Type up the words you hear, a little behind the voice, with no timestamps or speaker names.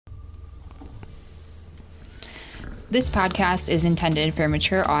This podcast is intended for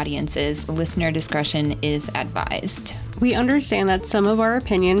mature audiences. Listener discretion is advised. We understand that some of our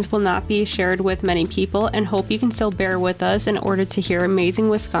opinions will not be shared with many people and hope you can still bear with us in order to hear amazing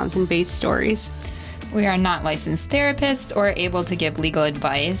Wisconsin-based stories. We are not licensed therapists or able to give legal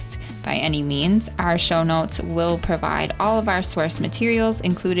advice by any means. Our show notes will provide all of our source materials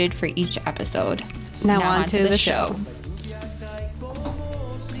included for each episode. Now on to the show.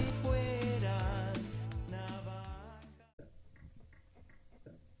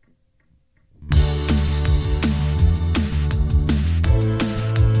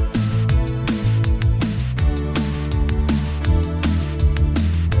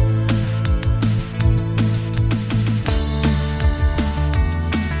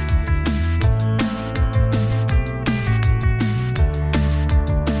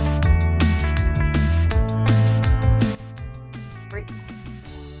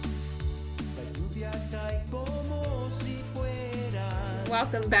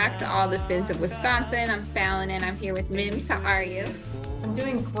 Welcome back to All the Sins of Wisconsin. I'm Fallon and I'm here with Mims. How are you? I'm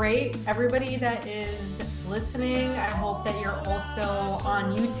doing great. Everybody that is listening, I hope that you're also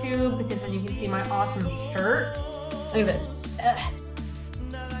on YouTube because then you can see my awesome shirt. Look at this.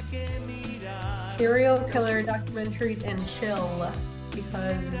 Serial killer documentaries and chill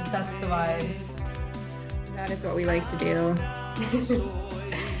because that's the vibes. That is what we like to do.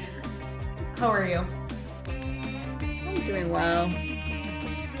 How are you? I'm doing well.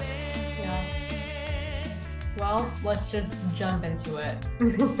 Well, let's just jump into it.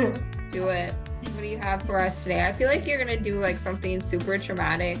 Do it. What do you have for us today? I feel like you're going to do like something super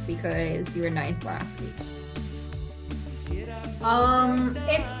traumatic because you were nice last week.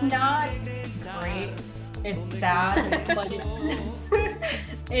 It's not great. It's sad, but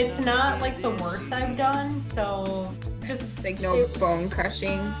it's not like the worst I've done. So just like no bone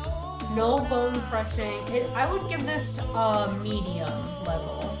crushing. No bone crushing. I would give this a medium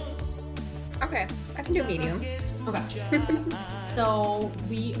level. Okay, I can do medium. Okay. So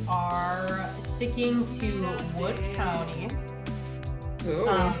we are sticking to Wood County.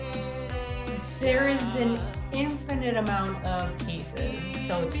 There is an infinite amount of cases,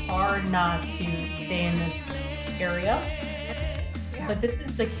 so it's hard not to stay in this area. Yeah. But this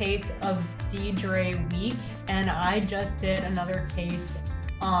is the case of Deidre Week, and I just did another case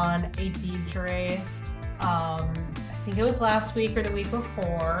on a Deidre. I think it was last week or the week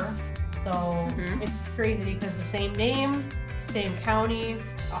before. So It's crazy because the same name, same county,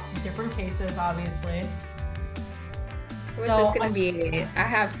 different cases, obviously. What's so this gonna be? I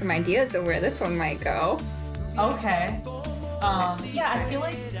have some ideas of where this one might go. Okay. Yeah, I feel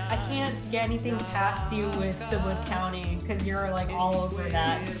like I can't get anything past you with the Wood County because you're like all over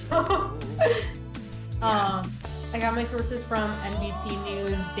that. So, I got my sources from NBC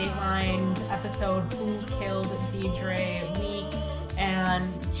News, Dateline episode Who Killed Deidre Week, and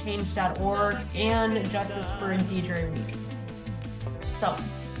Change.org, and Justice for Deidre Week. So,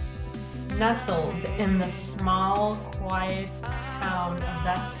 nestled in the small, quiet town of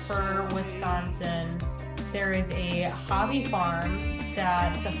Vesper, Wisconsin, there is a hobby farm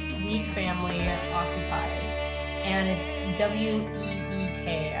that the Week family occupied, and it's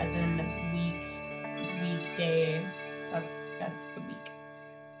W-E-E-K, as in weekday. That's the week.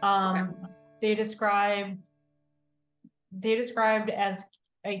 They described as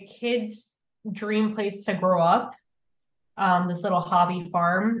a kid's dream place to grow up, this little hobby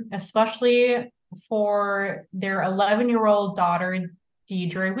farm, especially for their 11-year-old daughter,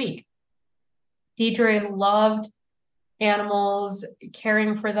 Deidre Week. Deidre loved animals,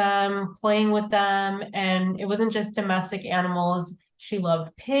 caring for them, playing with them, and it wasn't just domestic animals. She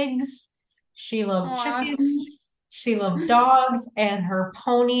loved pigs, she loved chickens, she loved dogs, and her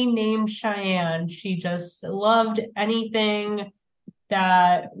pony named Cheyenne. She just loved anything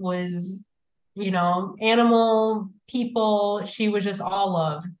that was, animal, people. She was just all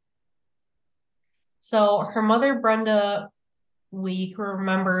love. So her mother, Brenda Week,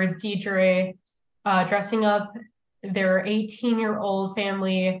 remembers Deidre dressing up their 18-year-old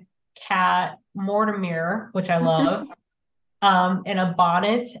family cat, Mortimer, which I love, in a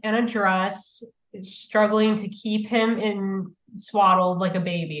bonnet and a dress, struggling to keep him in swaddled like a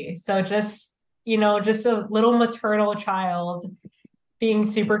baby. So just a little maternal child being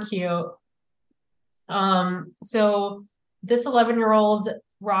super cute. So this 11-year-old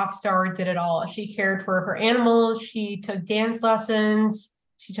rock star did it all. She cared for her animals. She took dance lessons.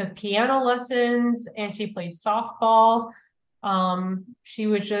 She took piano lessons, and she played softball. She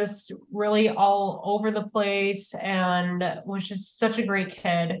was just really all over the place and was just such a great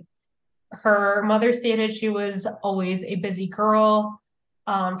kid. Her mother stated she was always a busy girl.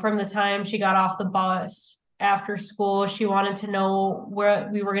 From the time she got off the bus after school. She wanted to know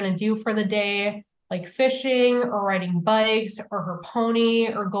what we were going to do for the day, like fishing or riding bikes or her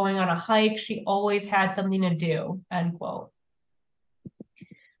pony or going on a hike. She always had something to do, end quote.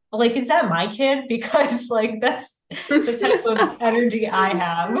 Like, is that my kid? Because like that's the type of energy I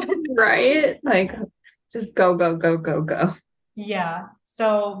have. Right? Like, just go, go, go, go, go. Yeah.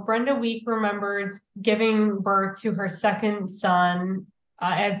 So Brenda Week remembers giving birth to her second son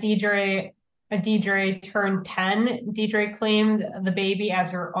as Deidre turned 10. Deidre claimed the baby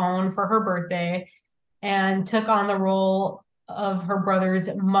as her own for her birthday and took on the role of her brother's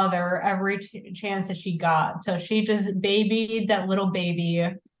mother every chance that she got. So she just babied that little baby,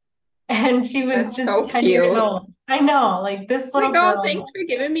 and she was That's just so 10 years cute. old. I know, like this Like, little oh, girl. thanks for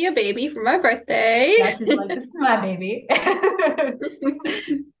giving me a baby for my birthday. Yeah, she's like, this is my baby.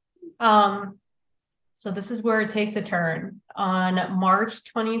 Um, so this is where it takes a turn. On March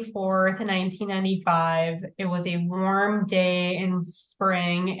 24th, 1995, it was a warm day in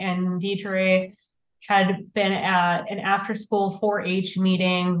spring, and Deidre had been at an after-school 4-H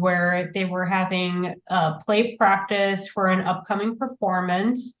meeting where they were having a play practice for an upcoming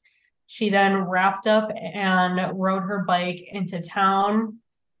performance. She then wrapped up and rode her bike into town.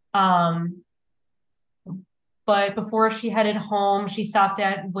 But before she headed home, she stopped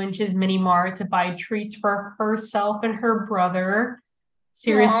at Winch's Mini Mart to buy treats for herself and her brother.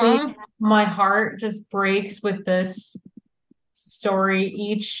 Seriously, Aw. my heart just breaks with this story.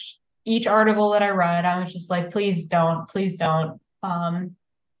 Each article that I read, I was just like, please don't, please don't.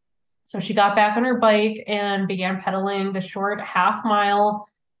 So she got back on her bike and began pedaling the short half-mile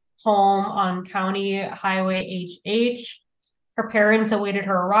home on County Highway HH. Her parents awaited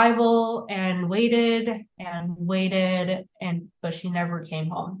her arrival and waited, but she never came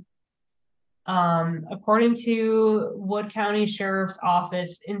home. According to Wood County Sheriff's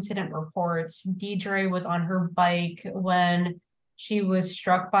Office incident reports, Deidre was on her bike when she was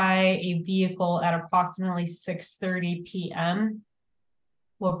struck by a vehicle at approximately 6:30 p.m.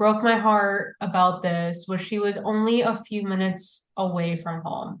 What broke my heart about this was she was only a few minutes away from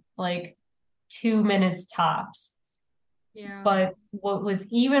home, like 2 minutes tops. Yeah. But what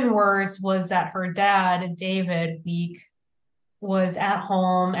was even worse was that her dad, David Week, was at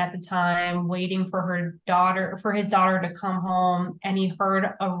home at the time waiting for his daughter to come home, and he heard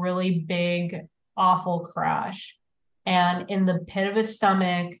a really big, awful crash. And in the pit of his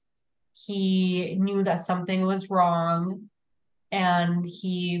stomach, he knew that something was wrong, and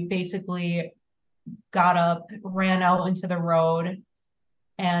he basically got up, ran out into the road,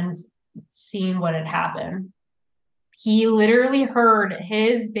 and seen what had happened. He literally heard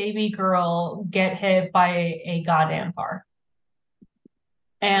his baby girl get hit by a goddamn car.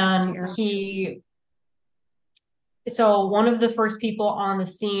 And so one of the first people on the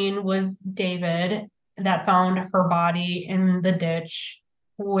scene was David, that found her body in the ditch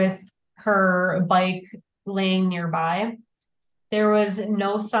with her bike laying nearby. There was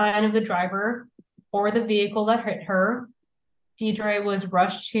no sign of the driver or the vehicle that hit her. Deidre was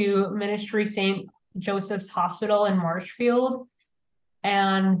rushed to Ministry St. Joseph's Hospital in Marshfield,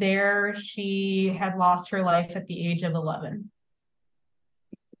 and there she had lost her life at the age of 11.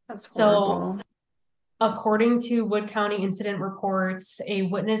 That's So, horrible. according to Wood County incident reports, a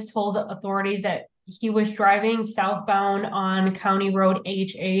witness told authorities that he was driving southbound on County Road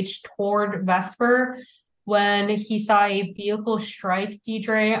HH toward Vesper when he saw a vehicle strike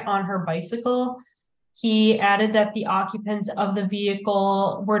Deidre on her bicycle. He added that the occupants of the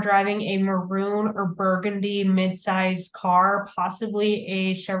vehicle were driving a maroon or burgundy mid-sized car, possibly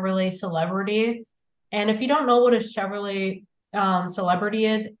a Chevrolet Celebrity. And if you don't know what a Chevrolet Celebrity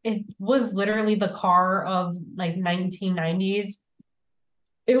is, it was literally the car of like 1990s.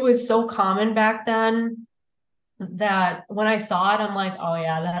 It was so common back then that when I saw it, I'm like, oh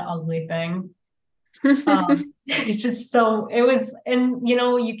yeah, that ugly thing. It's just so, it was, and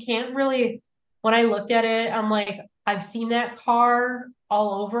you can't really, when I looked at it, I'm like, I've seen that car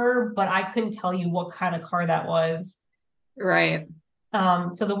all over, but I couldn't tell you what kind of car that was. Right.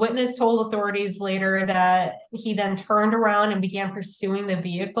 So the witness told authorities later that he then turned around and began pursuing the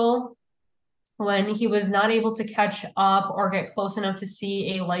vehicle. When he was not able to catch up or get close enough to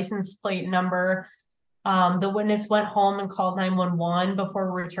see a license plate number, the witness went home and called 911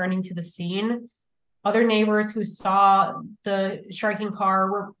 before returning to the scene. Other neighbors who saw the striking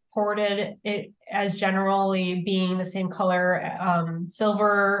car reported it as generally being the same color,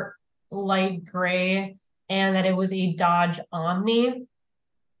 silver, light gray, and that it was a Dodge Omni.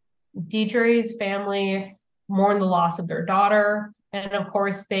 Deidre's family mourned the loss of their daughter, and of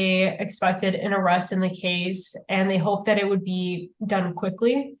course, they expected an arrest in the case, and they hoped that it would be done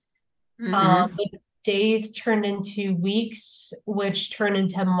quickly. Mm-hmm. days turned into weeks, which turned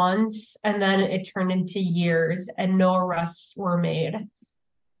into months, and then it turned into years, and no arrests were made.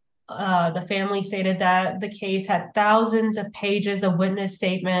 The family stated that the case had thousands of pages of witness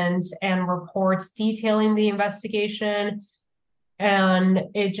statements and reports detailing the investigation, and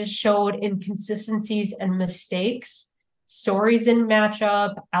it just showed inconsistencies and mistakes. Stories didn't match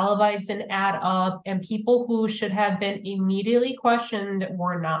up, alibis didn't add up, and people who should have been immediately questioned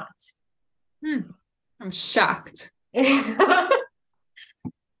were not. I'm shocked.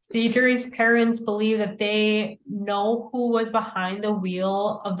 Deidre's parents believe that they know who was behind the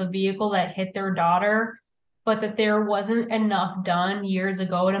wheel of the vehicle that hit their daughter, but that there wasn't enough done years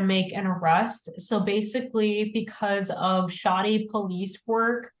ago to make an arrest. So basically, because of shoddy police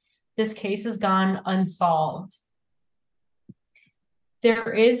work, this case has gone unsolved.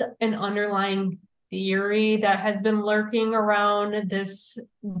 There is an underlying theory that has been lurking around this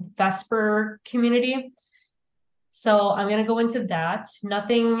Vesper community. So I'm going to go into that.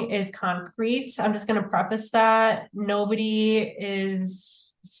 Nothing is concrete. I'm just going to preface that. Nobody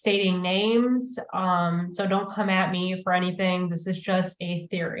is stating names. So don't come at me for anything. This is just a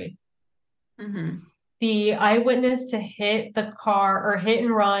theory. Mm-hmm. The eyewitness to hit the car or hit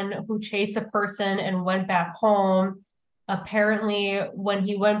and run who chased the person and went back home, apparently when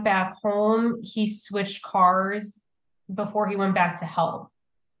he went back home, he switched cars before he went back to help,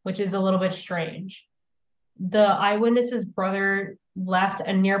 which is a little bit strange. The eyewitness's brother left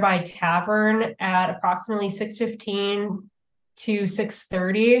a nearby tavern at approximately 6:15 to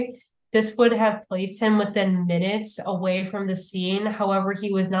 6:30. This would have placed him within minutes away from the scene. However,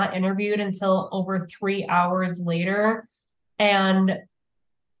 he was not interviewed until over 3 hours later. And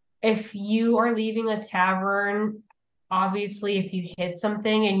if you are leaving a tavern, obviously, if you hit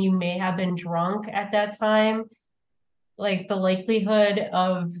something and you may have been drunk at that time, like the likelihood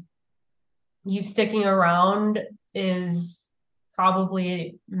of you sticking around is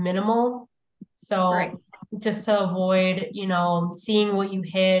probably minimal. So Right. just to avoid, seeing what you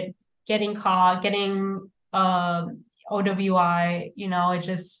hit, getting caught, getting OWI, it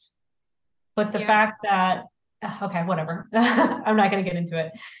just, but the fact that, okay, whatever. I'm not going to get into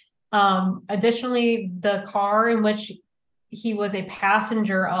it. Additionally, the car in which he was a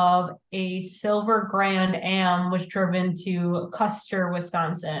passenger of, a silver Grand Am, was driven to Custer,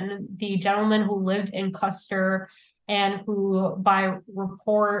 Wisconsin. The gentleman who lived in Custer and who, by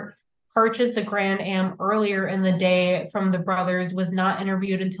report, purchased the Grand Am earlier in the day from the brothers was not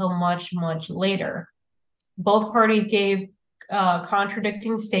interviewed until much, much later. Both parties gave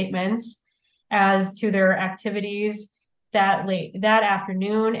contradicting statements as to their activities that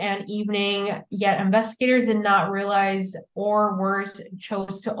afternoon and evening, yet investigators did not realize, or worse,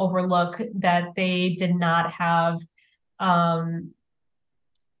 chose to overlook, that they did not have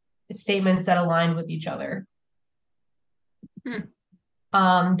statements that aligned with each other.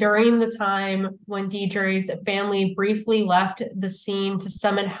 During the time when Deidre's family briefly left the scene to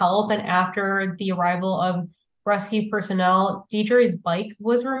summon help, and after the arrival of rescue personnel, Deidre's bike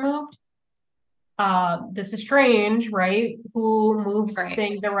was removed. This is strange, right? Who moves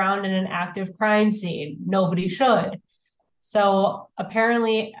things around in an active crime scene? Nobody should. So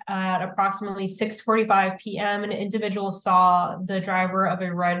apparently at approximately 6:45 p.m., an individual saw the driver of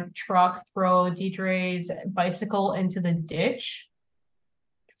a red truck throw Deidre's bicycle into the ditch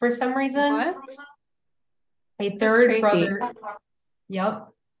for some reason. What? A third brother. Yep.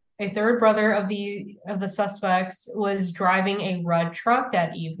 A third brother of the suspects was driving a red truck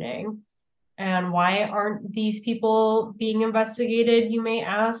that evening. And why aren't these people being investigated, you may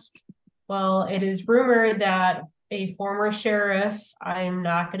ask? Well, it is rumored that a former sheriff, I'm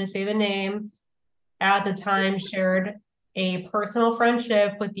not going to say the name, at the time shared a personal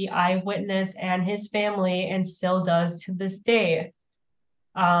friendship with the eyewitness and his family, and still does to this day.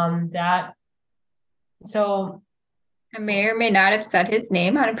 I may or may not have said his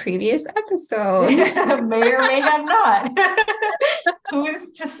name on a previous episode. May or may have not.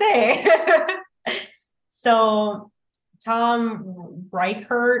 Who's to say? So Tom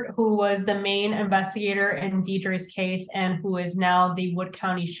Reichert, who was the main investigator in Deidre's case and who is now the Wood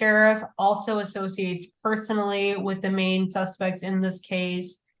County Sheriff, also associates personally with the main suspects in this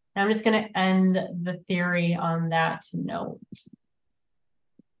case. And I'm just going to end the theory on that note.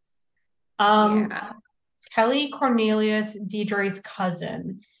 Kelly Cornelius, Deidre's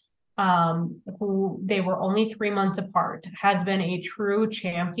cousin, who they were only 3 months apart, has been a true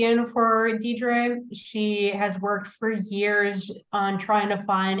champion for Deidre. She has worked for years on trying to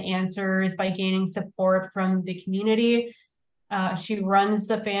find answers by gaining support from the community. She runs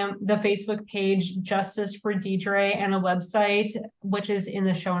the Facebook page Justice for Deidre and a website, which is in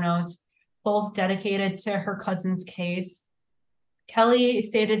the show notes, both dedicated to her cousin's case. Kelly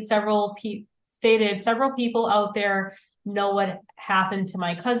stated several people out there know what happened to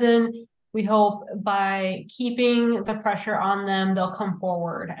my cousin. We hope by keeping the pressure on them, they'll come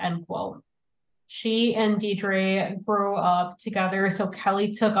forward, end quote. She and Deidre grew up together, so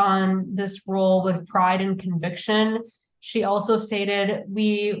Kelly took on this role with pride and conviction. She also stated,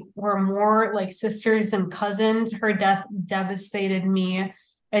 we were more like sisters and cousins. Her death devastated me.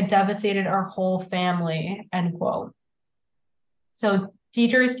 It devastated our whole family, end quote. So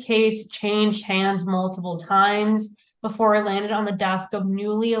Deidre's case changed hands multiple times before it landed on the desk of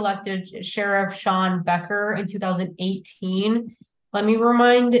newly elected Sheriff Sean Becker in 2018. Let me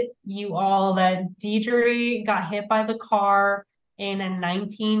remind you all that Deidre got hit by the car in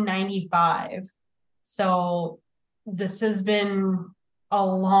 1995. So this has been a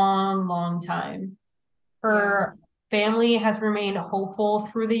long, long time. Her family has remained hopeful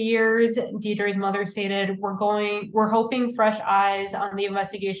through the years. Deidre's mother stated, we're hoping fresh eyes on the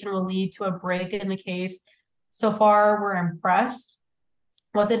investigation will lead to a break in the case. So far, we're impressed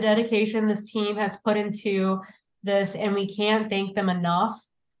with the dedication this team has put into this, and we can't thank them enough.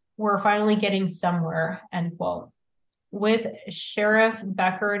 We're finally getting somewhere, end quote. With Sheriff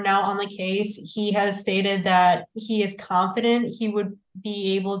Becker now on the case, he has stated that he is confident he would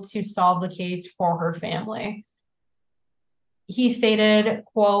be able to solve the case for her family. He stated,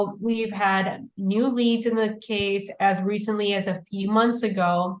 quote, we've had new leads in the case as recently as a few months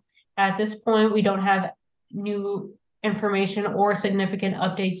ago. At this point, we don't have new information or significant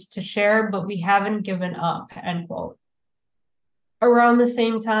updates to share, but we haven't given up, end quote. Around the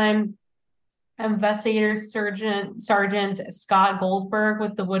same time, Investigator Sergeant Scott Goldberg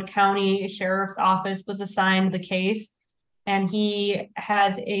with the Wood County Sheriff's Office was assigned the case, and he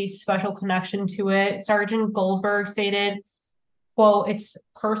has a special connection to it. Sergeant Goldberg stated, quote, it's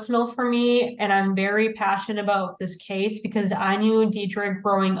personal for me, and I'm very passionate about this case because I knew Deidre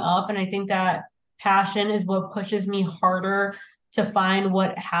growing up, and I think that passion is what pushes me harder to find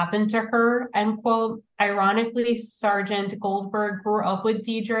what happened to her, end quote. Ironically, Sergeant Goldberg grew up with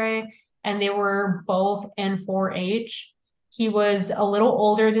Deidre, and they were both in 4-H. He was a little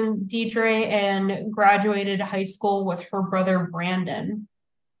older than Deidre and graduated high school with her brother, Brandon.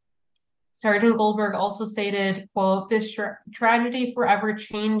 Sergeant Goldberg also stated, quote, this tragedy forever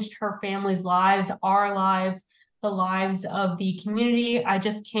changed her family's lives, our lives, the lives of the community. I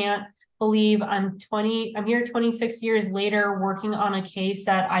just can't believe I'm here 26 years later working on a case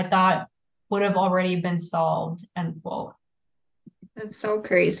that I thought would have already been solved, end quote. That's so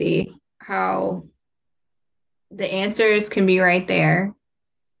crazy how the answers can be right there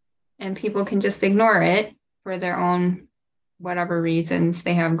and people can just ignore it for their own whatever reasons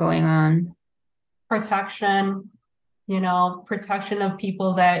they have going on. Protection of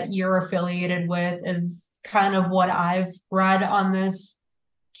people that you're affiliated with is kind of what I've read on this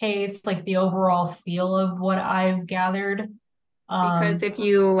case, like the overall feel of what I've gathered. Because if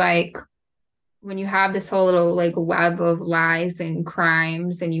you when you have this whole little web of lies and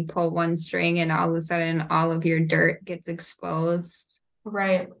crimes and you pull one string and all of a sudden all of your dirt gets exposed.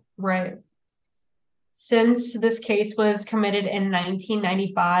 Right. Since this case was committed in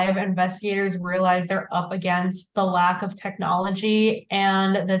 1995, investigators realized they're up against the lack of technology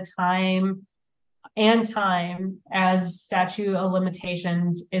and the time as statute of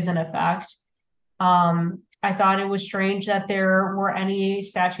limitations is in effect. I thought it was strange that there were any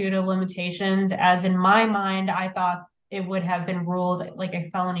statute of limitations, as in my mind, I thought it would have been ruled like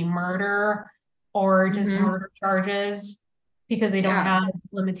a felony murder or just murder charges because they don't have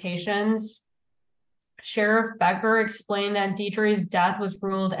limitations. Sheriff Becker explained that Deidre's death was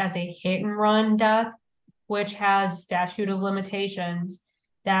ruled as a hit and run death, which has statute of limitations.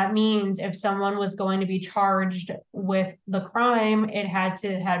 That means if someone was going to be charged with the crime, it had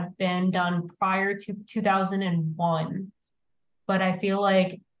to have been done prior to 2001. But I feel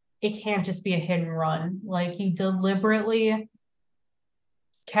like it can't just be a hit and run. Like, you deliberately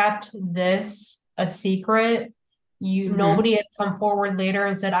kept this a secret. Nobody has come forward later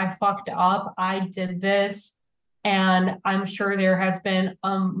and said, I fucked up, I did this. And I'm sure there has been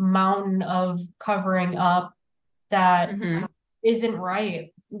a mountain of covering up that isn't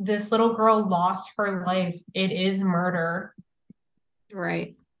right. This little girl lost her life. It is murder.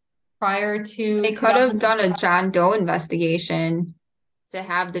 Right. Prior to... They could have done a John Doe investigation to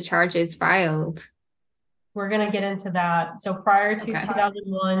have the charges filed. We're going to get into that. So prior to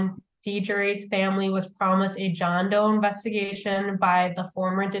 2001, Deidre's family was promised a John Doe investigation by the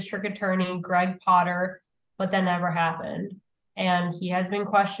former district attorney, Greg Potter, but that never happened. And he has been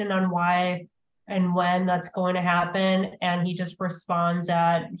questioned on why and when that's going to happen, and he just responds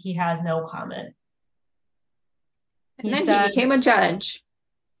that he has no comment. And then he became a judge.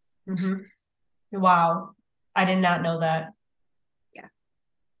 Mhm. Wow, I did not know that. Yeah.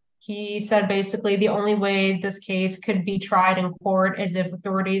 He said basically the only way this case could be tried in court is if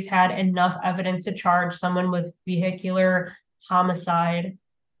authorities had enough evidence to charge someone with vehicular homicide.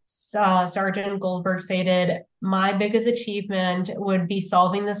 Sergeant Goldberg stated, "My biggest achievement would be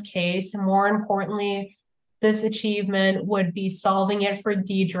solving this case. More importantly, this achievement would be solving it for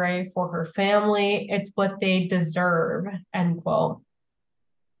Deidre, for her family. It's what they deserve," end quote.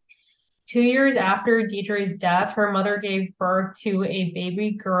 2 years after Deidre's death, her mother gave birth to a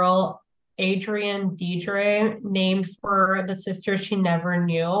baby girl, Adrienne Deidre, named for the sister she never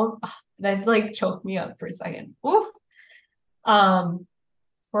knew. That like choked me up for a second. Oof.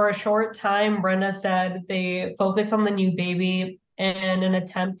 For a short time, Brenda said they focused on the new baby in an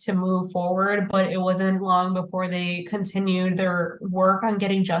attempt to move forward, but it wasn't long before they continued their work on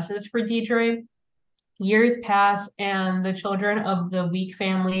getting justice for Deidre. Years passed, and the children of the Week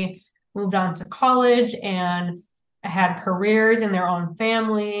family moved on to college and had careers in their own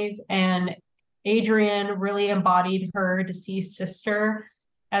families. And Adrienne really embodied her deceased sister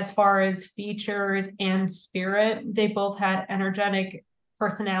as far as features and spirit. They both had energetic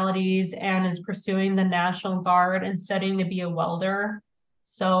personalities and is pursuing the National Guard and studying to be a welder.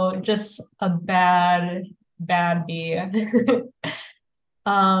 So just a bad bee.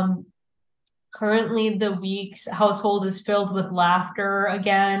 Currently, the Weeks household is filled with laughter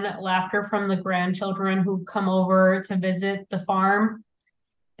again, laughter from the grandchildren who come over to visit the farm.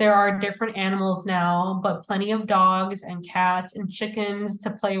 There are different animals now, but plenty of dogs and cats and chickens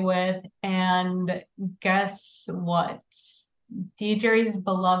to play with. And guess what? Deidre's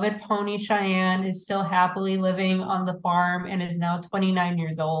beloved pony Cheyenne is still happily living on the farm and is now 29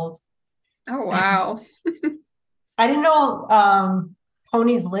 years old. Oh, wow. I didn't know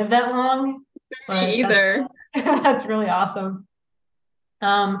ponies live that long. Me either. That's really awesome.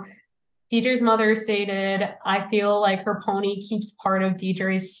 Deidre's mother stated, "I feel like her pony keeps part of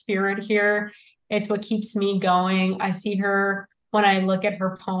Deidre's spirit here. It's what keeps me going. I see her when I look at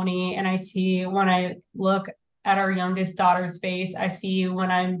her pony, and I see when I look at our youngest daughter's face. I see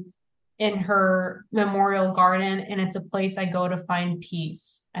when I'm in her memorial garden, and it's a place I go to find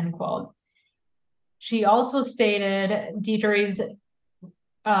peace," end quote. She also stated,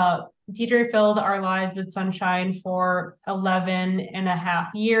 Deidre filled our lives with sunshine for 11 and a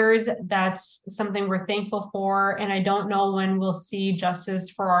half years. That's something we're thankful for. And I don't know when we'll see justice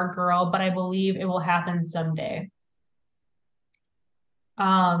for our girl, but I believe it will happen someday.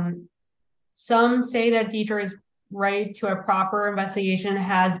 Some say that Deidre's right to a proper investigation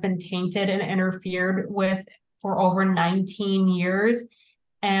has been tainted and interfered with for over 19 years.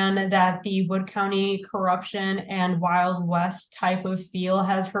 And that the Wood County corruption and Wild West type of feel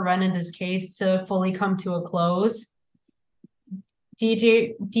has prevented this case to fully come to a close.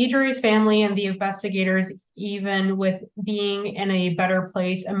 Deidre's family and the investigators, even with being in a better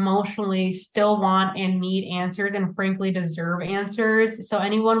place emotionally, still want and need answers and frankly deserve answers. So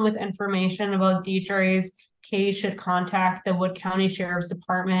anyone with information about Deidre's case should contact the Wood County Sheriff's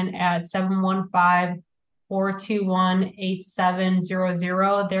Department at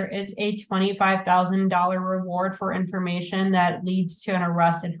 715-421-8700. There is a $25,000 reward for information that leads to an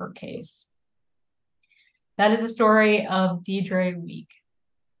arrest in her case. That is the story of Deidre Week.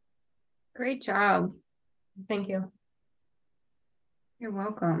 Great job. Thank you. You're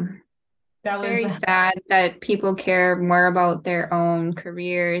welcome. That was very sad that people care more about their own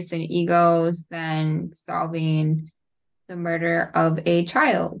careers and egos than solving the murder of a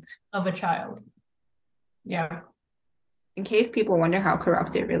child. Yeah. In case people wonder how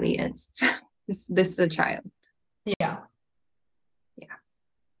corrupt it really is. This is a child. Yeah.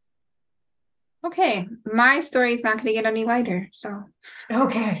 Okay. My story is not going to get any lighter, so.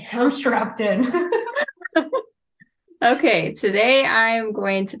 Okay. I'm strapped in. Okay. Today I'm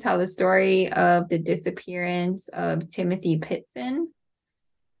going to tell the story of the disappearance of Timothy Pitson.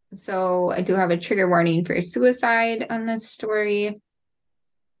 So I do have a trigger warning for suicide on this story. If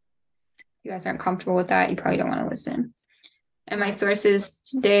you guys aren't comfortable with that, you probably don't want to listen. And my sources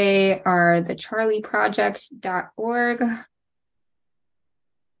today are thecharlieproject.org.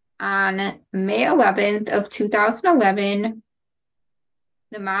 On May 11th of 2011,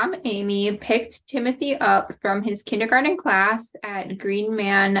 the mom, Amy, picked Timothy up from his kindergarten class at Green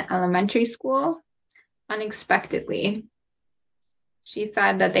Man Elementary School unexpectedly. She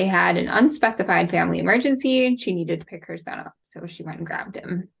said that they had an unspecified family emergency and she needed to pick her son up, so she went and grabbed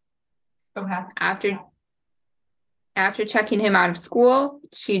him. Okay. After checking him out of school,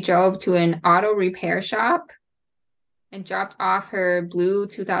 she drove to an auto repair shop and dropped off her blue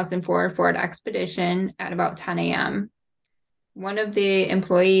 2004 Ford Expedition at about 10 a.m. One of the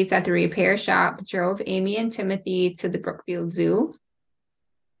employees at the repair shop drove Amy and Timothy to the Brookfield Zoo.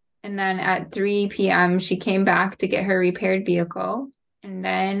 And then at 3 p.m., she came back to get her repaired vehicle. And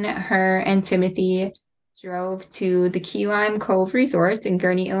then her and Timothy drove to the Key Lime Cove Resort in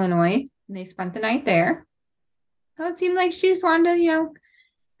Gurnee, Illinois. And they spent the night there. So it seemed like she just wanted to,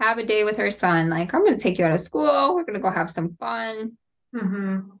 have a day with her son. Like, I'm going to take you out of school. We're going to go have some fun.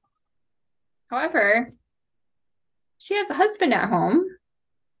 Mm-hmm. However, she has a husband at home,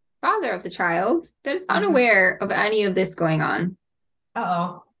 father of the child, that is unaware of any of this going on.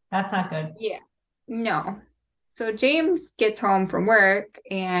 Uh-oh, that's not good. Yeah, no. So James gets home from work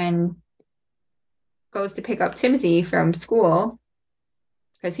and goes to pick up Timothy from school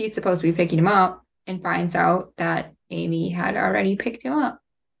because he's supposed to be picking him up and finds out that Amy had already picked him up.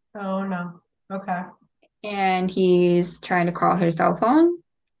 Oh, no. Okay. And he's trying to call her cell phone.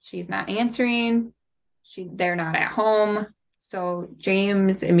 She's not answering. They're not at home. So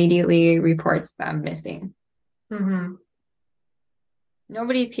James immediately reports them missing. Mm-hmm.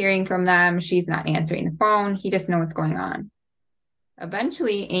 Nobody's hearing from them. She's not answering the phone. He doesn't know what's going on.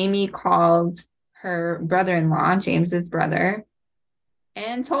 Eventually, Amy called her brother-in-law, James's brother,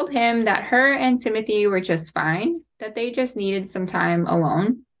 and told him that her and Timothy were just fine, that they just needed some time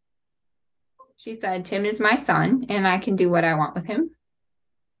alone. She said, Tim is my son, and I can do what I want with him.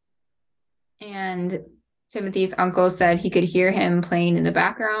 And Timothy's uncle said he could hear him playing in the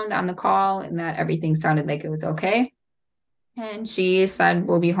background on the call and that everything sounded like it was okay. And she said,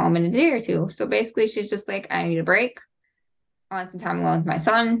 we'll be home in a day or two. So basically, she's just like, I need a break. I want some time alone with my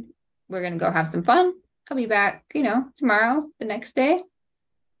son. We're going to go have some fun. I'll be back, tomorrow, the next day.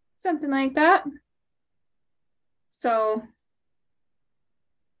 Something like that. So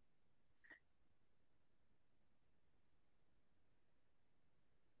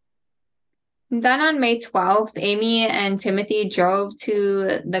then on May 12th, Amy and Timothy drove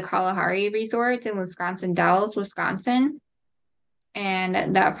to the Kalahari Resort in Wisconsin Dells, Wisconsin.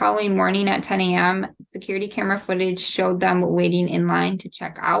 And that following morning at 10 a.m., security camera footage showed them waiting in line to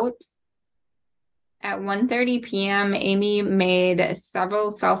check out. At 1:30 p.m., Amy made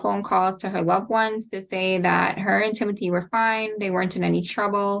several cell phone calls to her loved ones to say that her and Timothy were fine. They weren't in any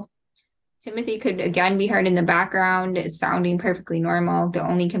trouble. Timothy could again be heard in the background, sounding perfectly normal. The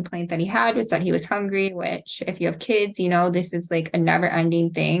only complaint that he had was that he was hungry, which if you have kids, this is like a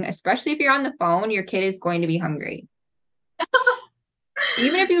never-ending thing, especially if you're on the phone, your kid is going to be hungry.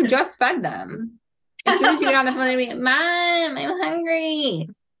 Even if you just fed them. As soon as you get on the phone, they'll be like, Mom, I'm hungry.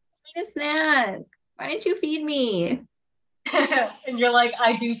 I need a snack. Why didn't you feed me? And you're like,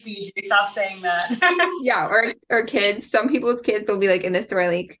 I do feed you. Stop saying that. Yeah, or kids. Some people's kids will be like in the store,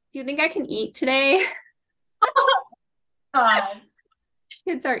 like, do you think I can eat today? God.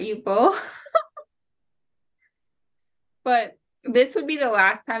 Kids are evil. But this would be the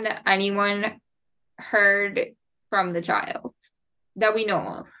last time that anyone heard from the child that we know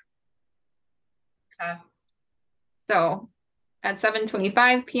of. Okay. So at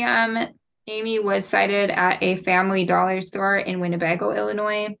 7:25 p.m., Amy was sighted at a Family Dollar store in Winnebago,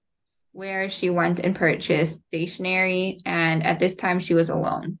 Illinois, where she went and purchased stationery, and at this time she was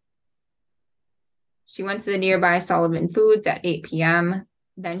alone. She went to the nearby Sullivan Foods at 8 p.m.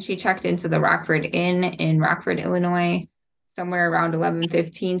 Then she checked into the Rockford Inn in Rockford, Illinois, somewhere around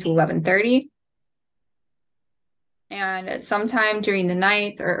 11:15 to 11:30. And sometime during the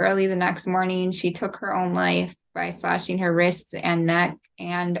night or early the next morning, she took her own life by slashing her wrists and neck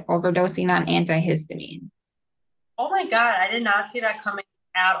and overdosing on antihistamines. Oh my God, I did not see that coming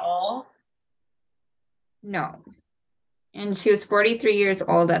at all. No. And she was 43 years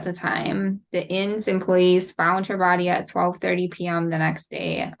old at the time. The inn's employees found her body at 12:30 p.m. the next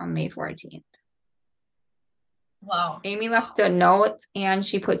day on May 14th. Wow. Amy left a note and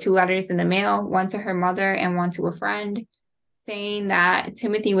she put 2 letters in the mail, one to her mother and one to a friend, saying that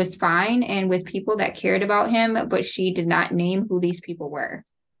Timothy was fine and with people that cared about him, but she did not name who these people were.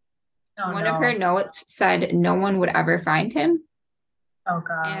 Oh, One of her notes said no one would ever find him. Oh,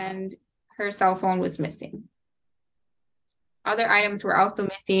 God. And her cell phone was missing. Other items were also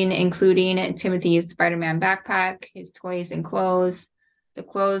missing, including Timothy's Spider-Man backpack, his toys and clothes, the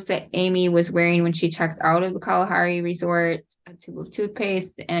clothes that Amy was wearing when she checked out of the Kalahari Resort, a tube of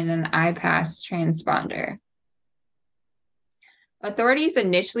toothpaste, and an iPass transponder. Authorities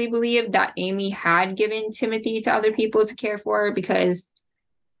initially believed that Amy had given Timothy to other people to care for because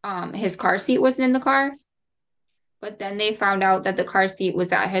his car seat wasn't in the car. But then they found out that the car seat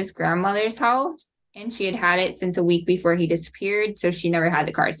was at his grandmother's house. and she had had it since a week before he disappeared, so she never had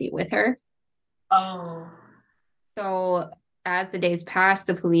the car seat with her. Oh. So as the days passed,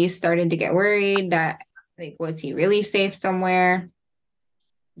 the police started to get worried that, like, was he really safe somewhere?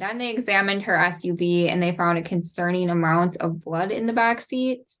 Then they examined her SUV and they found a concerning amount of blood in the back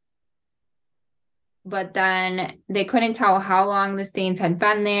seat. But then they couldn't tell how long the stains had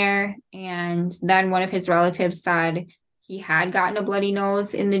been there. And then one of his relatives said he had gotten a bloody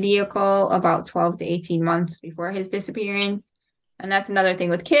nose in the vehicle about 12 to 18 months before his disappearance. And that's another thing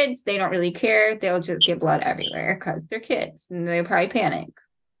with kids. They don't really care. They'll just get blood everywhere because they're kids and they probably panic.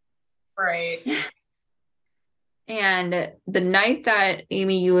 Right. And the knife that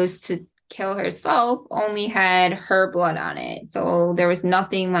Amy used to kill herself only had her blood on it. So there was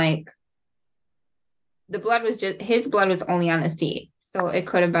nothing like the blood was just his blood was only on the seat. So it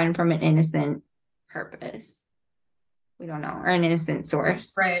could have been from an innocent purpose. We don't know, or an innocent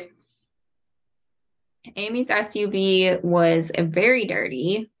source. Right. Amy's SUV was very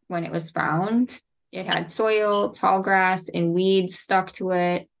dirty when it was found. It had soil, tall grass, and weeds stuck to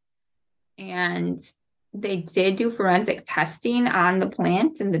it. And they did do forensic testing on the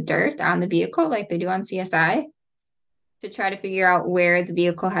plant and the dirt on the vehicle, like they do on CSI, to try to figure out where the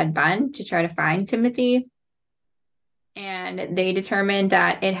vehicle had been to try to find Timothy. And they determined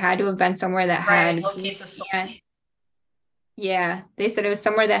that it had to have been somewhere that Right. had Locate the soul. yeah, they said it was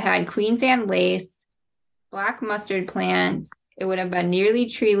somewhere that had Queen's Anne lace, black mustard plants. It would have been nearly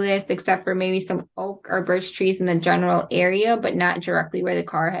treeless, except for maybe some oak or birch trees in the general area, but not directly where the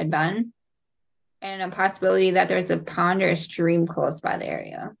car had been. And a possibility that there's a pond or a stream close by the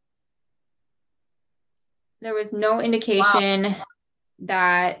area. There was no indication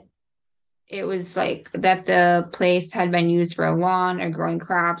that it was like that the place had been used for a lawn or growing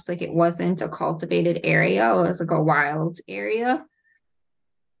crops. Like it wasn't a cultivated area. It was like a wild area.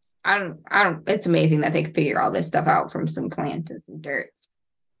 It's amazing that they could figure all this stuff out from some plants and some dirt.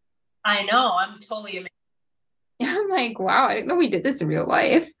 I know. I'm totally amazed. I'm like, wow, I didn't know we did this in real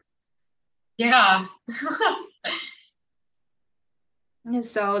life. Yeah.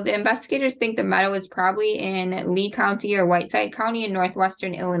 So the investigators think the meadow was probably in Lee County or Whiteside County in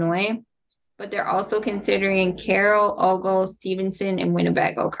northwestern Illinois, but they're also considering Carroll, Ogle, Stevenson, and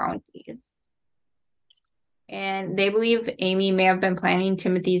Winnebago counties. And they believe Amy may have been planning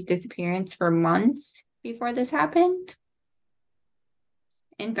Timothy's disappearance for months before this happened.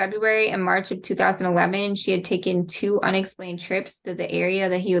 In February and March of 2011, she had taken 2 unexplained trips to the area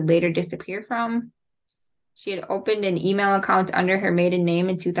that he would later disappear from. She had opened an email account under her maiden name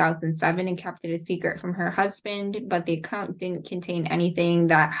in 2007 and kept it a secret from her husband, but the account didn't contain anything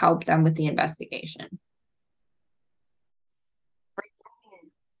that helped them with the investigation.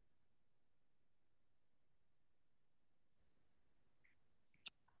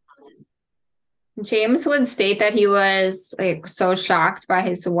 James would state that he was like so shocked by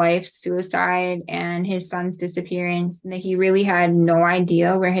his wife's suicide and his son's disappearance that he really had no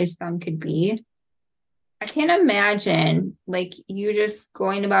idea where his son could be. I can't imagine like you just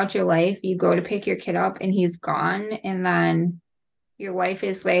going about your life, you go to pick your kid up and he's gone, and then your wife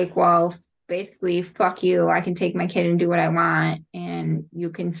is like, well, basically, fuck you. I can take my kid and do what I want, and you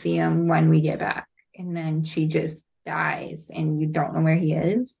can see him when we get back. And then she just dies and you don't know where he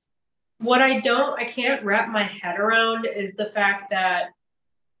is. What I can't wrap my head around is the fact that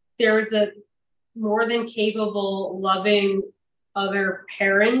there was a more than capable, loving other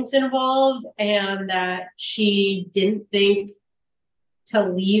parent involved, and that she didn't think to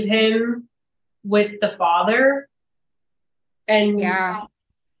leave him with the father. And Yeah.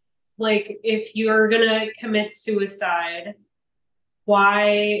 like, if you're gonna commit suicide,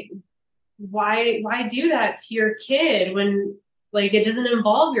 why do that to your kid when like it doesn't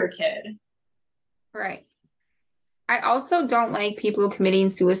involve your kid? Right. I also don't like people committing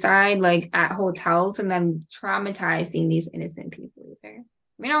suicide like at hotels and then traumatizing these innocent people either.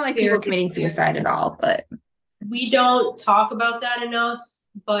 I mean, I don't like people committing suicide at all, but We don't talk about that enough,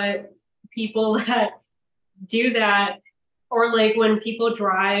 but people that do that, or like when people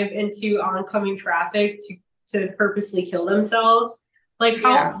drive into oncoming traffic to purposely kill themselves, like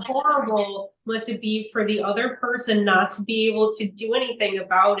how horrible must it be for the other person not to be able to do anything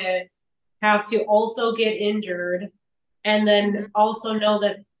about it, have to also get injured, and then also know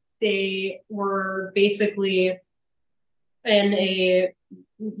that they were basically in a,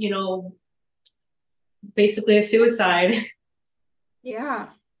 you know, basically a suicide. Yeah.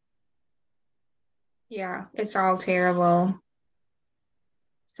 Yeah, it's all terrible.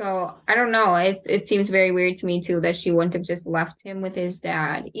 So I don't know. It seems very weird to me too that she wouldn't have just left him with his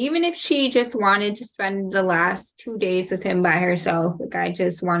dad. Even if she just wanted to spend the last 2 days with him by herself, like I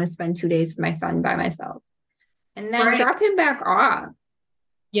just want to spend 2 days with my son by myself. And then Right. drop him back off.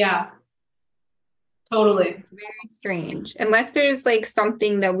 Yeah, totally. It's very strange. Unless there's like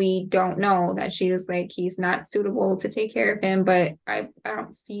something that we don't know that she was like, he's not suitable to take care of him, but I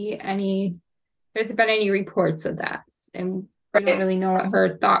don't see any, there's been any reports of that. And we don't Right. really know what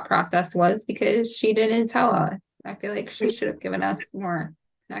her thought process was because she didn't tell us. I feel like she should have given us more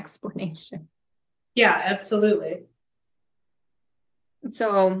an explanation. Yeah, absolutely.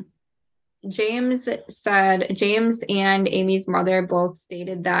 So James and Amy's mother both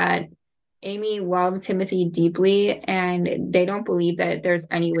stated that Amy loved Timothy deeply and they don't believe that there's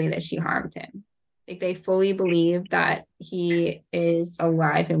any way that she harmed him. Like they fully believe that he is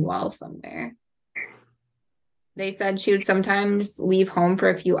alive and well somewhere. They said she would sometimes leave home for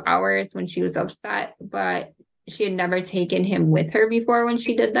a few hours when she was upset, but she had never taken him with her before when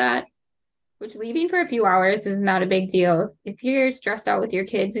she did that. Which leaving for a few hours is not a big deal. If you're stressed out with your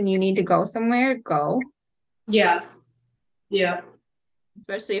kids and you need to go somewhere, go. Yeah. Yeah.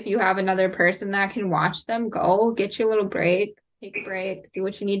 Especially if you have another person that can watch them, go get your little break, take a break, do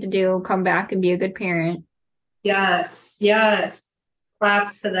what you need to do, come back and be a good parent. Yes. Yes.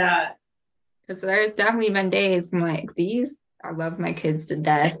 Claps to that. Because there's definitely been days I'm like, I love my kids to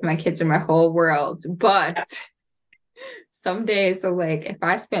death. My kids are my whole world. But some days, so like if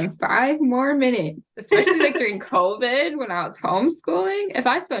I spend 5 more minutes, especially like during COVID when I was homeschooling, if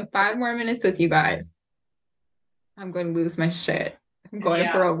I spend 5 more minutes with you guys, I'm going to lose my shit. I'm going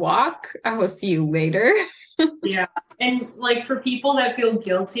for Yeah. a walk. I will see you later. Yeah. And like for people that feel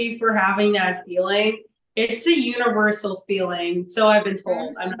guilty for having that feeling, it's a universal feeling. So I've been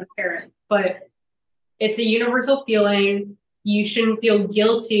told. I'm Mhm. not a parent, but it's a universal feeling. You shouldn't feel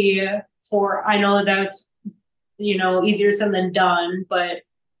guilty for, I know that's, easier said than done, but I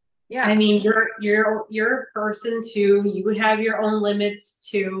Yeah. mean, you're a person too. You would have your own limits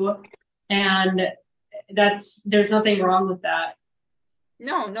too, and there's nothing wrong with that.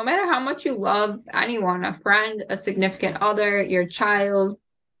 No, no matter how much you love anyone, a friend, a significant other, your child,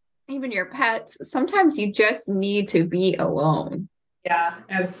 even your pets, sometimes you just need to be alone. Yeah,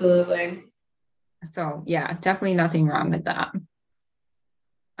 absolutely. So, yeah, definitely nothing wrong with that.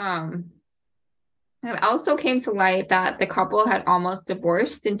 Um, it also came to light that the couple had almost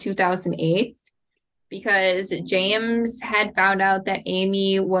divorced in 2008 because James had found out that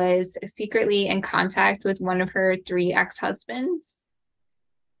Amy was secretly in contact with one of her three ex-husbands,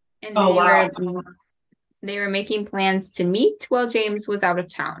 and Oh wow. they were making plans to meet while James was out of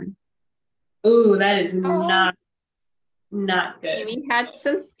town. Ooh, that is Oh, not good. Amy had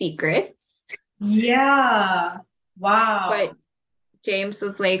some secrets, Yeah. but Wow. James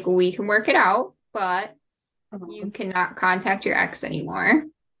was like, "We can work it out, but you Mhm. cannot contact your ex anymore,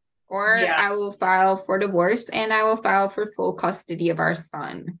 or Yeah. I will file for divorce and I will file for full custody of our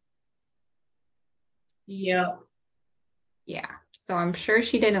son." Yeah. Yeah. So I'm sure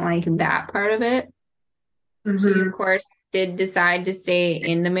she didn't like that part of it. She, of Hmm. course, did decide to stay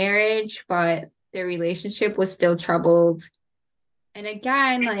in the marriage, but their relationship was still troubled. And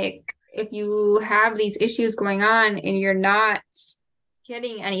again, like if you have these issues going on and you're not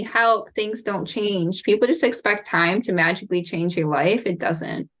getting any help, things don't change. People just expect time to magically change your life. It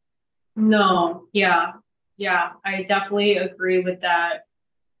doesn't. No. Yeah. Yeah. I definitely agree with that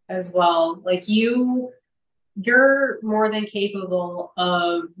as well. Like you're more than capable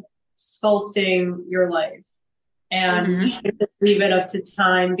of sculpting your life. And you Mm-hmm. should just leave it up to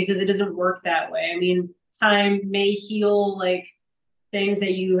time because it doesn't work that way. I mean, time may heal like things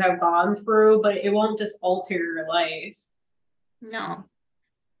that you have gone through, but it won't just alter your life. No,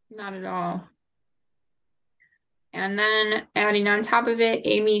 not at all. And then adding on top of it,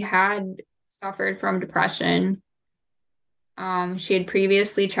 Amy had suffered from depression. She had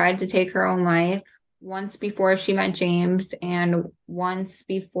previously tried to take her own life once before she met James and once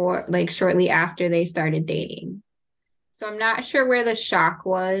before, like shortly after they started dating. So I'm not sure where the shock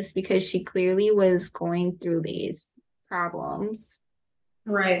was because she clearly was going through these problems.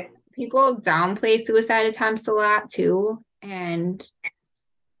 Right. People downplay suicide attempts a lot too. And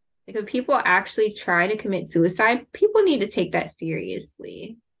like if people actually try to commit suicide, people need to take that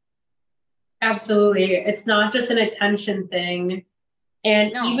seriously. Absolutely. It's not just an attention thing.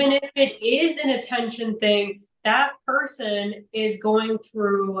 And No. even if it is an attention thing, that person is going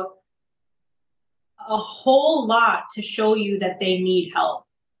through a whole lot to show you that they need help.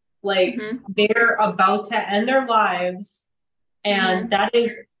 Like Mm-hmm. they're about to end their lives, and Mm-hmm. that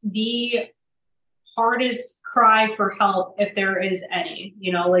is the hardest cry for help if there is any,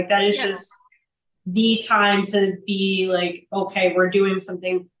 like that is Yeah. just the time to be like, okay, we're doing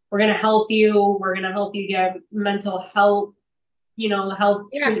something. We're going to help you. We're going to help you get mental health, health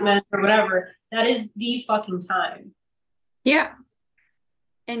Yeah. treatment or whatever. That is the fucking time. Yeah.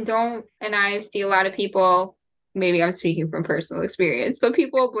 And I see a lot of people, maybe I'm speaking from personal experience, but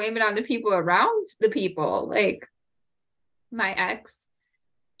people blame it on the people around the people. Like my ex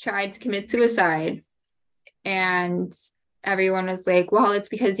tried to commit suicide, and everyone was like, well, it's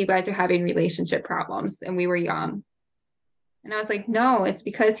because you guys are having relationship problems and we were young. And I was like, no, it's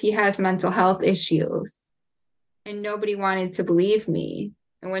because he has mental health issues. And nobody wanted to believe me.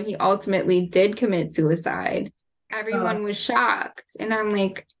 And when he ultimately did commit suicide, everyone was shocked. And I'm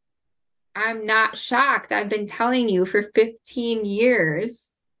like, I'm not shocked. I've been telling you for 15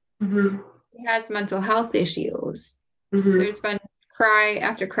 years Mm-hmm. he has mental health issues. Mm-hmm. There's been cry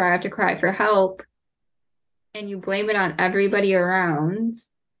after cry after cry for help, and you blame it on everybody around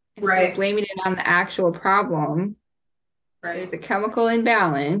instead of Right. blaming it on the actual problem. Right. There's a chemical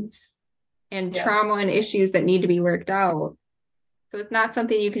imbalance and Yeah. trauma and issues that need to be worked out. So it's not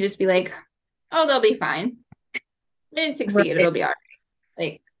something you can just be like, oh, they'll be fine. They didn't succeed. Right. It'll be all right.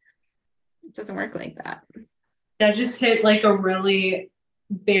 Like, it doesn't work like that. That just hit like a really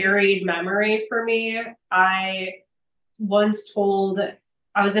buried memory for me. I once told,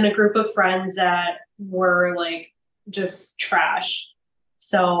 I was in a group of friends that were like just trash.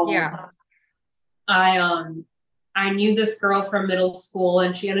 So Yeah. I knew this girl from middle school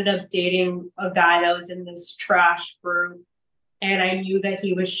and she ended up dating a guy that was in this trash group, and I knew that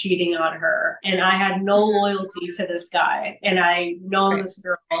he was cheating on her, and I had no loyalty to this guy, and I known Right. this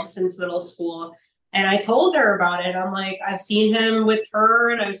girl since middle school, and I told her about it. I'm like, I've seen him with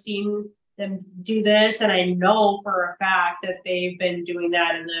her and I've seen them do this, and I know for a fact that they've been doing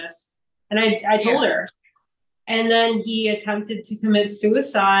that and this, and I told Yeah. her. And then he attempted to commit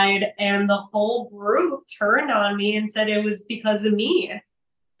suicide, and the whole group turned on me and said it was because of me.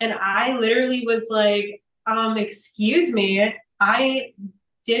 And I literally was like, excuse me, I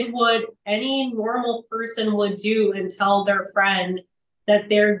did what any normal person would do and tell their friend that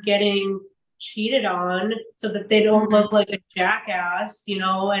they're getting cheated on so that they don't Mhm. look like a jackass, and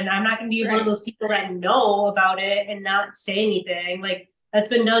I'm not going to be one of Right. those people that know about it and not say anything. Like, that's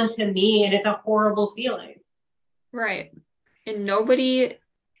been done to me, and it's a horrible feeling. Right. And nobody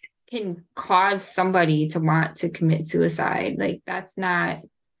can cause somebody to want to commit suicide. Like, that's not,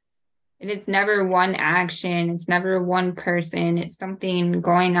 and it's never one action, it's never one person, it's something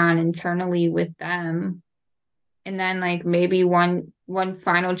going on internally with them. And then like maybe one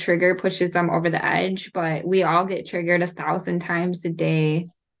final trigger pushes them over the edge, but we all get triggered 1,000 times a day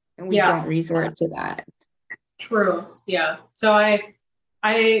and we Yeah, don't resort to that. true. Yeah. So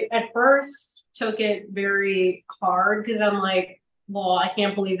I at first took it very hard because I'm like, well, I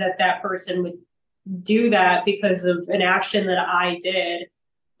can't believe that that person would do that because of an action that I did.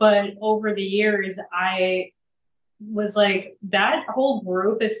 But over the years, I was like, that whole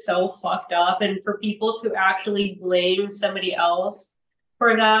group is so fucked up. And for people to actually blame somebody else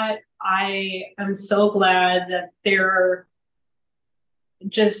for that, I am so glad that they're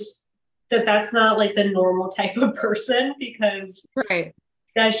just, that's not like the normal type of person, because Right.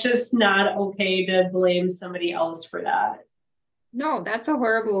 that's just not okay to blame somebody else for that. No, that's a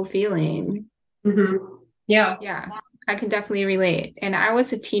horrible feeling. Mm-hmm. Yeah. Yeah, I can definitely relate. And I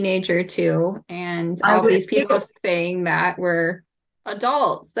was a teenager too, and I all was these too. people saying that were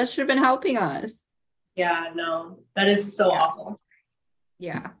adults that should have been helping us. Yeah, no, that is so Yeah, awful.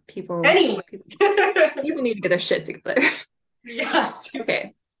 yeah. People, Anyway. people, people need to get their shit together. Yeah.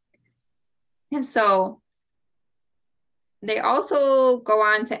 Okay. And so they also go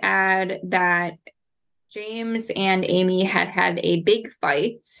on to add that James and Amy had had a big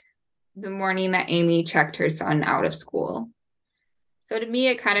fight the morning that Amy checked her son out of school. So to me,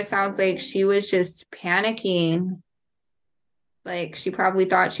 it kind of sounds like she was just panicking. Like she probably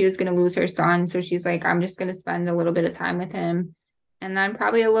thought she was going to lose her son. So she's like, I'm just going to spend a little bit of time with him. And then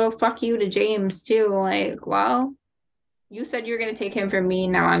probably a little fuck you to James too. Like, well, you said you're going to take him from me.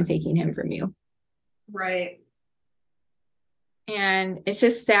 Now I'm taking him from you. Right. And it's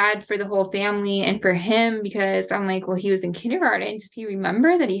just sad for the whole family and for him because I'm like, well, he was in kindergarten. Does he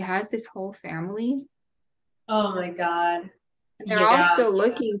remember that he has this whole family? Oh my God. And they're all Yeah. still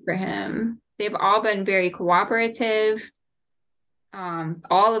looking for him. They've all been very cooperative.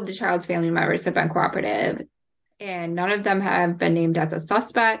 All of the child's family members have been cooperative, and none of them have been named as a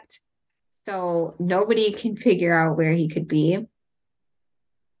suspect. So nobody can figure out where he could be.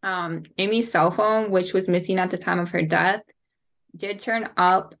 Amy's cell phone, which was missing at the time of her death, did turn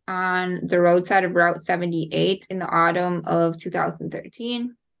up on the roadside of Route 78 in the autumn of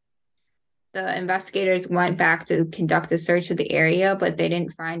 2013. The investigators went back to conduct a search of the area, but they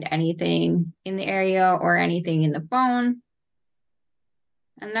didn't find anything in the area or anything in the phone.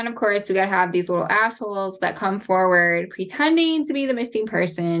 And then, of course, we got to have these little assholes that come forward pretending to be the missing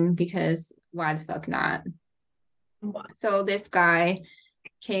person, because why the fuck not? So this guy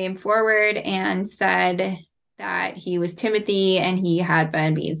came forward and said that he was Timothy and he had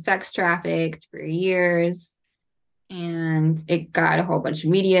been being sex trafficked for years. And it got a whole bunch of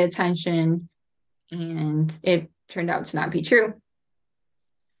media attention, and it turned out to not be true.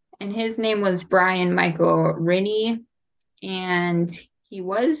 And his name was Brian Michael Rinne, and he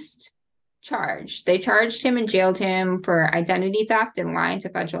was charged. They charged him and jailed him for identity theft and lying to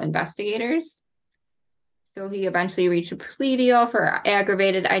federal investigators. So he eventually reached a plea deal for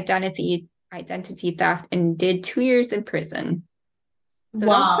aggravated identity theft and did 2 years in prison. So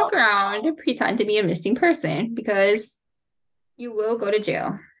don't fuck around and pretend to be a missing person, because you will go to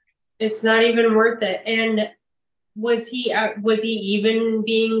jail. It's not even worth it. And was he even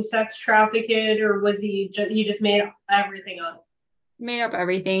being sex trafficked, or was he just made everything up? Made up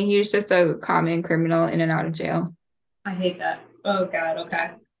everything. He was just a common criminal in and out of jail. I hate that. Oh God.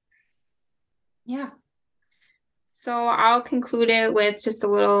 Okay. Yeah. So I'll conclude it with just a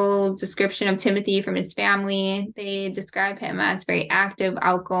little description of Timothy from his family. They describe him as very active,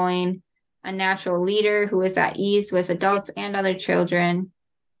 outgoing, a natural leader who was at ease with adults and other children.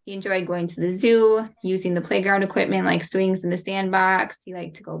 He enjoyed going to the zoo, using the playground equipment like swings in the sandbox. He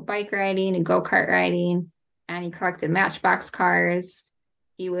liked to go bike riding and go-kart riding, and he collected Matchbox cars.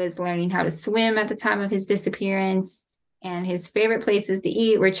 He was learning how to swim at the time of his disappearance, and his favorite places to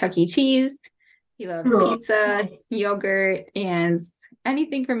eat were Chuck E. Cheese. He loved pizza, yogurt, and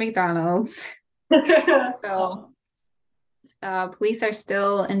anything from McDonald's. So police are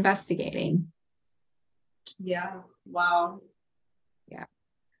still investigating. Yeah. Wow. Yeah.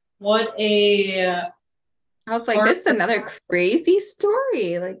 What a... I was like, this is another crazy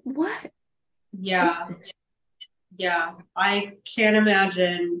story. Like, what? Yeah. Yeah. I can't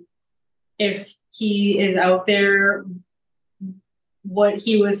imagine if he is out there, what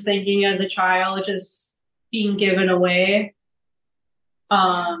he was thinking as a child, just being given away.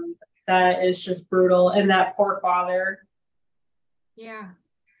 That is just brutal. And that poor father. Yeah.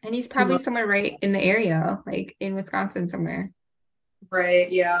 And he's probably somewhere right in the area, like in Wisconsin somewhere.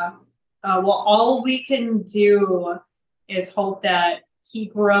 Right, yeah. Well, all we can do is hope that he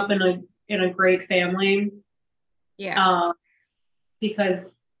grew up in a great family. Yeah.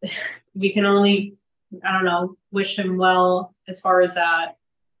 Because we can only, I don't know, wish him well as far as that.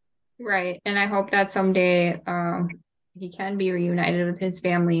 Right. And I hope that someday he can be reunited with his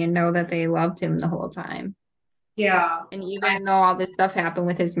family and know that they loved him the whole time. Yeah. And even though all this stuff happened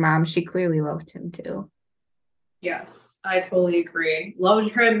with his mom, she clearly loved him too. Yes, I totally agree. Loved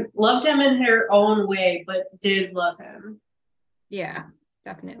him in her own way, but did love him. Yeah,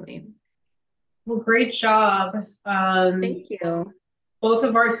 definitely. Well, great job. Thank you. Both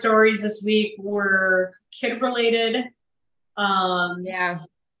of our stories this week were kid related. Yeah.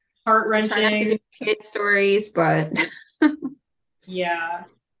 Heart-wrenching. Try not to do kid stories, but yeah.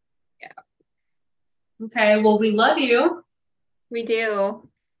 Okay, well, we love you. We do.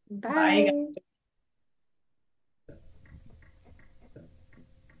 Bye. Bye.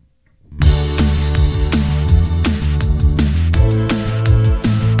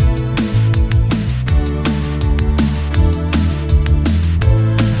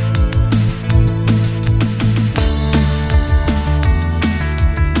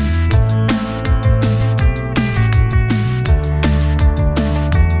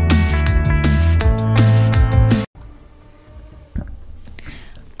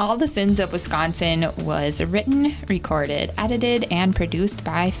 All the Sins of Wisconsin was written, recorded, edited, and produced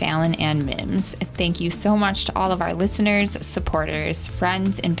by Fallon and Mims. Thank you so much to all of our listeners, supporters,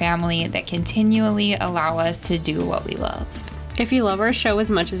 friends, and family that continually allow us to do what we love. If you love our show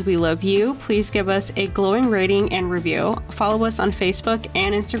as much as we love you, please give us a glowing rating and review. Follow us on Facebook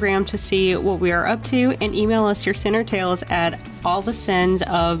and Instagram to see what we are up to, and email us your sin or tales at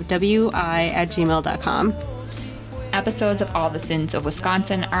allthesinsofwi@gmail.com. Episodes of All the Sins of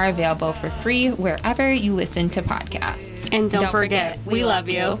Wisconsin are available for free wherever you listen to podcasts. And don't forget, we love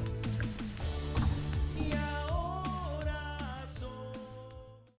you.